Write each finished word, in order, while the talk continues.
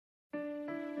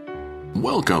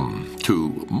Welcome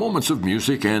to Moments of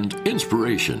Music and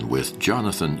Inspiration with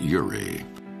Jonathan Urie.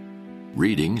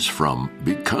 Readings from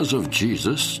Because of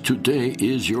Jesus, Today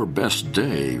is Your Best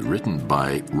Day, written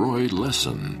by Roy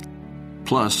Lessin.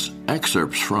 Plus,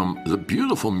 excerpts from the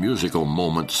Beautiful Musical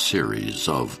Moments series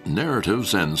of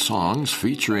narratives and songs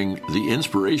featuring the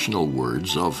inspirational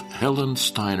words of Helen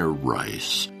Steiner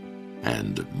Rice,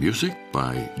 and music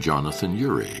by Jonathan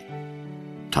Urie.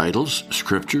 Titles,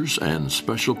 scriptures, and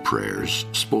special prayers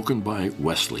spoken by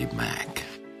Wesley Mack.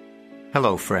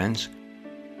 Hello, friends.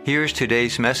 Here's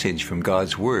today's message from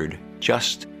God's Word,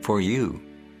 just for you.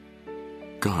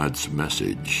 God's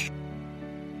message.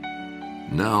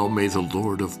 Now may the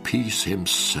Lord of peace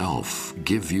himself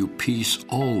give you peace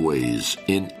always,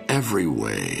 in every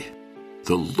way.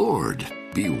 The Lord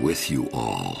be with you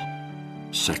all.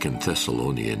 2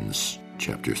 Thessalonians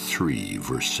chapter 3,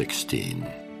 verse 16.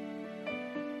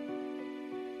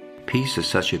 Peace is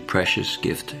such a precious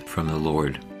gift from the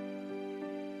Lord.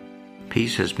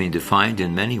 Peace has been defined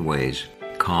in many ways: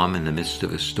 calm in the midst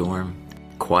of a storm,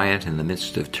 quiet in the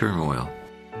midst of turmoil,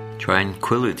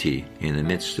 tranquility in the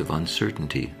midst of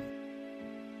uncertainty.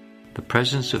 The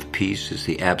presence of peace is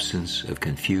the absence of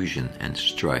confusion and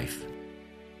strife.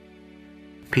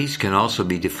 Peace can also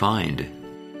be defined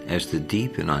as the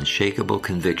deep and unshakable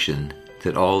conviction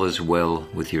that all is well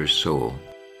with your soul.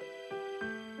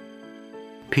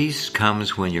 Peace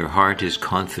comes when your heart is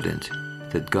confident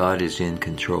that God is in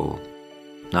control,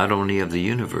 not only of the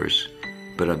universe,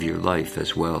 but of your life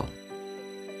as well.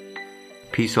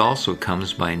 Peace also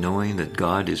comes by knowing that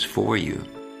God is for you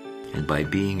and by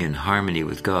being in harmony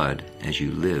with God as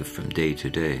you live from day to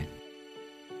day.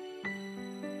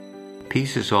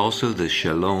 Peace is also the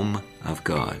shalom of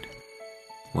God.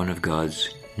 One of God's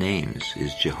names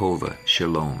is Jehovah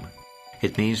Shalom.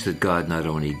 It means that God not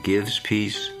only gives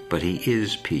peace, but He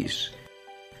is peace.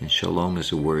 And shalom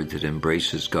is a word that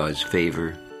embraces God's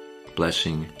favor,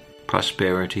 blessing,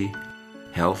 prosperity,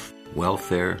 health,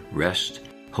 welfare, rest,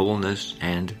 wholeness,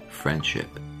 and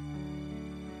friendship.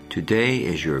 Today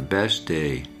is your best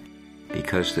day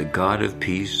because the God of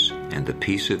peace and the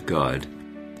peace of God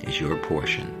is your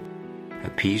portion. A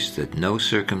peace that no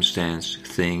circumstance,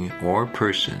 thing, or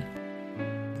person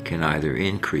can either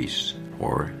increase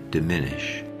or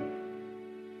diminish.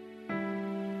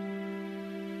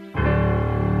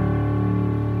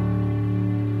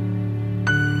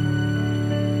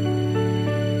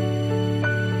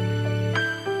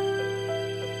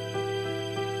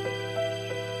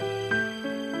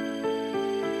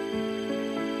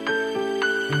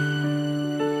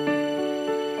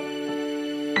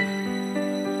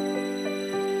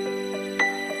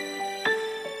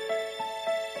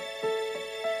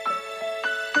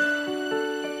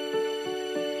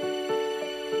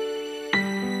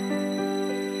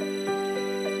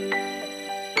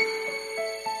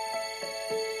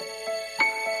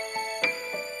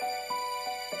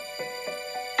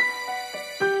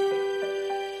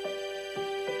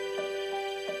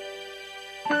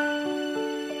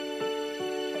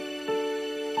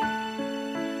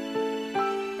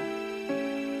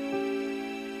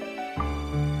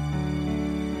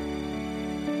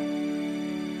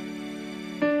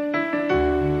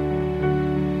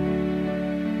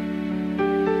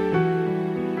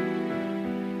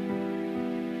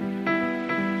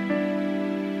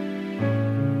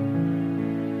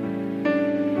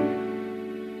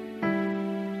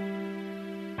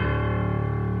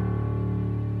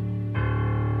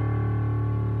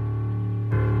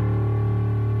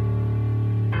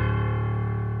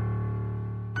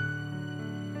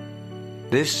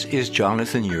 This is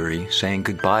Jonathan Urie saying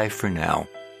goodbye for now.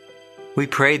 We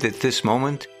pray that this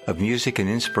moment of music and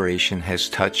inspiration has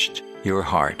touched your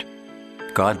heart.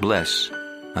 God bless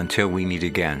until we meet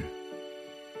again.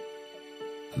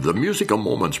 The Musical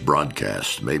Moments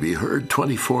broadcast may be heard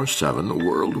 24/7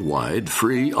 worldwide,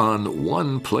 free on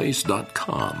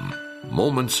oneplace.com.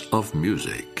 Moments of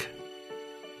Music.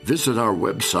 Visit our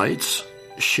websites,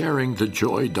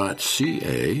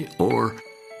 sharingthejoy.ca or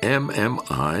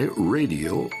mmiradio.ca.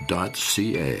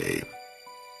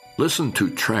 Listen to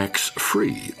tracks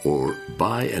free or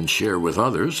buy and share with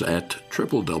others at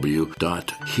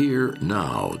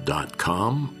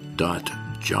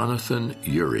www.hearnow.com.Jonathan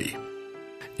Urie.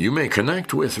 You may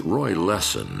connect with Roy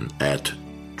Lessin at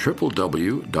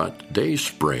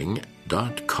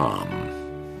www.dayspring.com.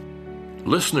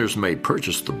 Listeners may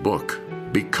purchase the book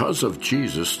Because of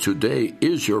Jesus, Today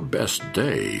is Your Best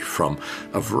Day from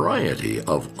a variety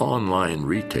of online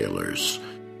retailers.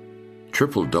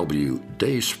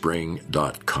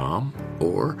 www.dayspring.com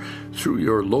or through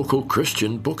your local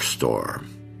Christian bookstore.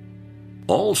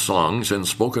 All songs and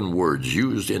spoken words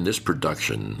used in this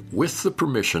production with the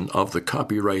permission of the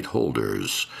copyright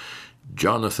holders: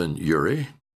 Jonathan Urey,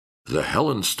 the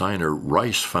Helen Steiner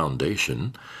Rice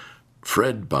Foundation,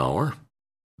 Fred Bauer,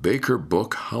 Baker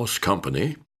Book House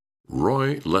Company,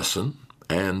 Roy Lesson,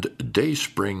 and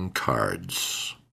Dayspring Cards.